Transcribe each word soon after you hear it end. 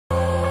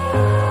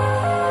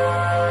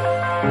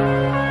I'm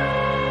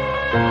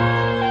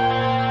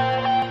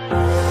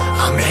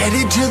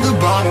headed to the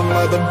bottom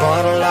of the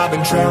bottle. I've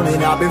been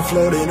drowning, I've been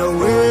floating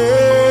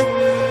away.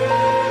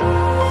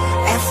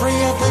 Every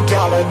other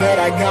dollar that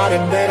I got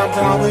in bed, I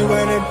probably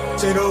went and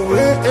did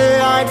away.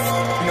 I ain't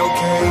f***ing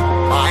okay,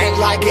 I ain't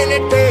liking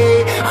it,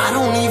 babe. I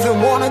don't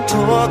even wanna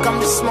talk, I'm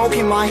just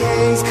smoking my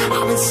haze.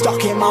 I've been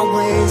stuck in my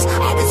ways,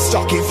 I've been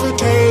stuck here for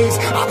days.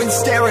 I've been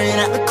staring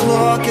at the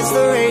clock as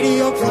the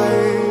radio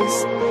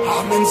plays.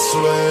 I'm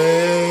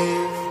enslaved.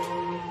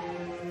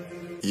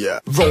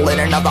 Yeah.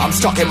 Rolling another, I'm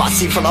stuck in my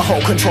seat for the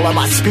whole control of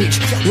my speech.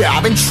 Yeah,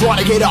 I've been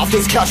trying to get off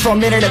this couch for a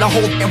minute and a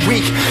whole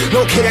week.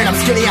 No kidding, I'm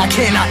skinny, I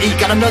cannot eat.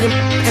 Got a million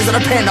that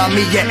depend on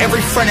me. Yeah,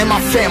 every friend in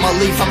my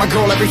family, from a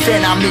girl, every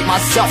fan I meet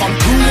myself. I'm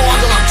too on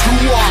till I'm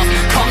too off.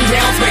 Come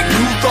down to make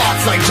new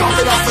thoughts, like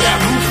jumping off of that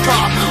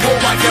rooftop.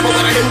 Whole life ever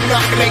when I do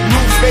nothing, make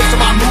moves based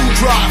on my mood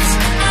drops.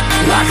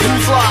 Like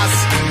who's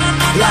lost?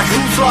 Like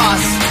who's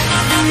lost?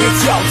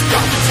 It's yo,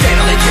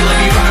 steadily killing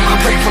me, running my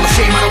brain full of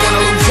shame. I don't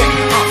wanna lose it.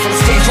 Full of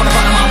stage, trying to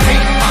run my pain.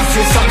 I see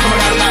the sun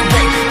coming out of that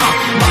rain.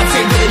 My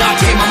team really not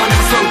tame. I'ma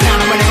never slow down.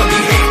 I'ma never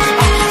behave.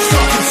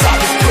 Stuck inside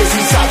this prison,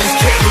 inside this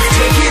cage. It's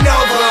taking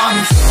over.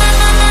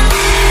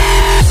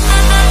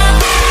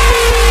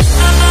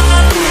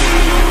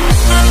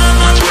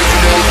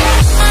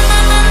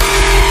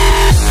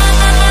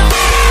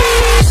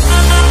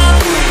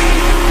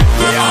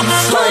 Yeah, I'm a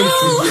slave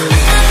for you.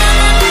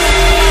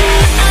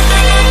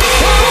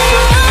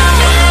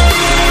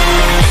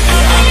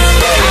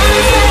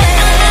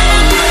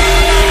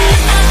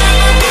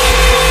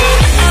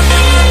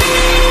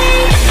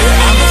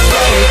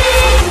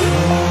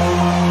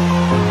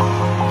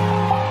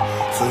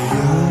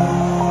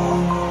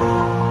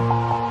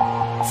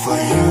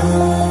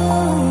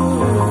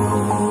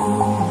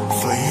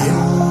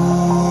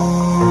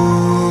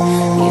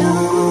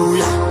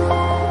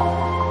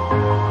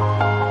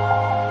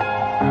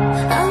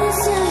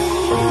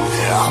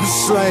 I'm a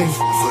slave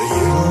for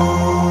you.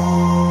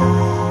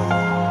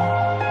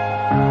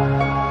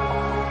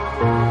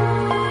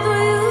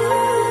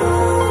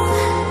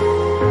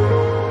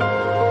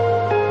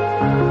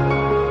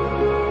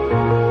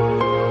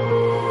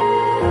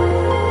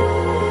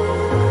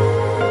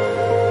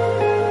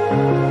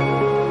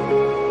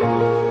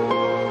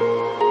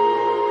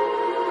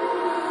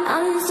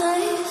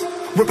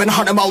 Ripping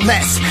harder, more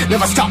less.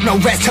 Never stop, no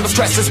rest. Till the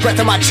stress is breath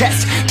in my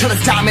chest. Till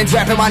it's diamonds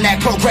wrapping my neck.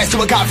 Progress to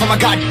a god from a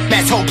god.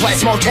 Mass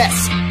hopeless, more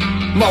tests.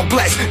 More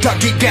blessed. Dug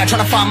deep down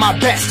trying to find my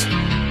best.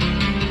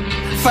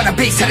 Find a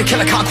beast, had to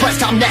kill a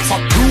conquest. I'm next.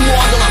 I'm too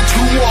on till I'm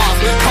too off.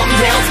 Come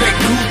down, make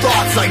new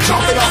thoughts. Like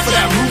jumping off of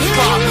that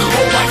rooftop.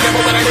 Whole life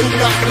ever when I do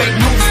nothing. Make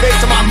moves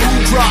based on my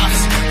mood drops.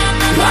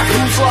 Like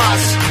who's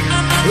lost?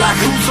 Like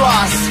who's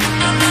lost?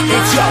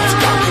 It's yo,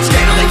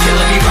 steadily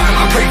killing me, running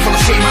my brain full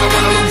of shame. I don't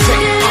wanna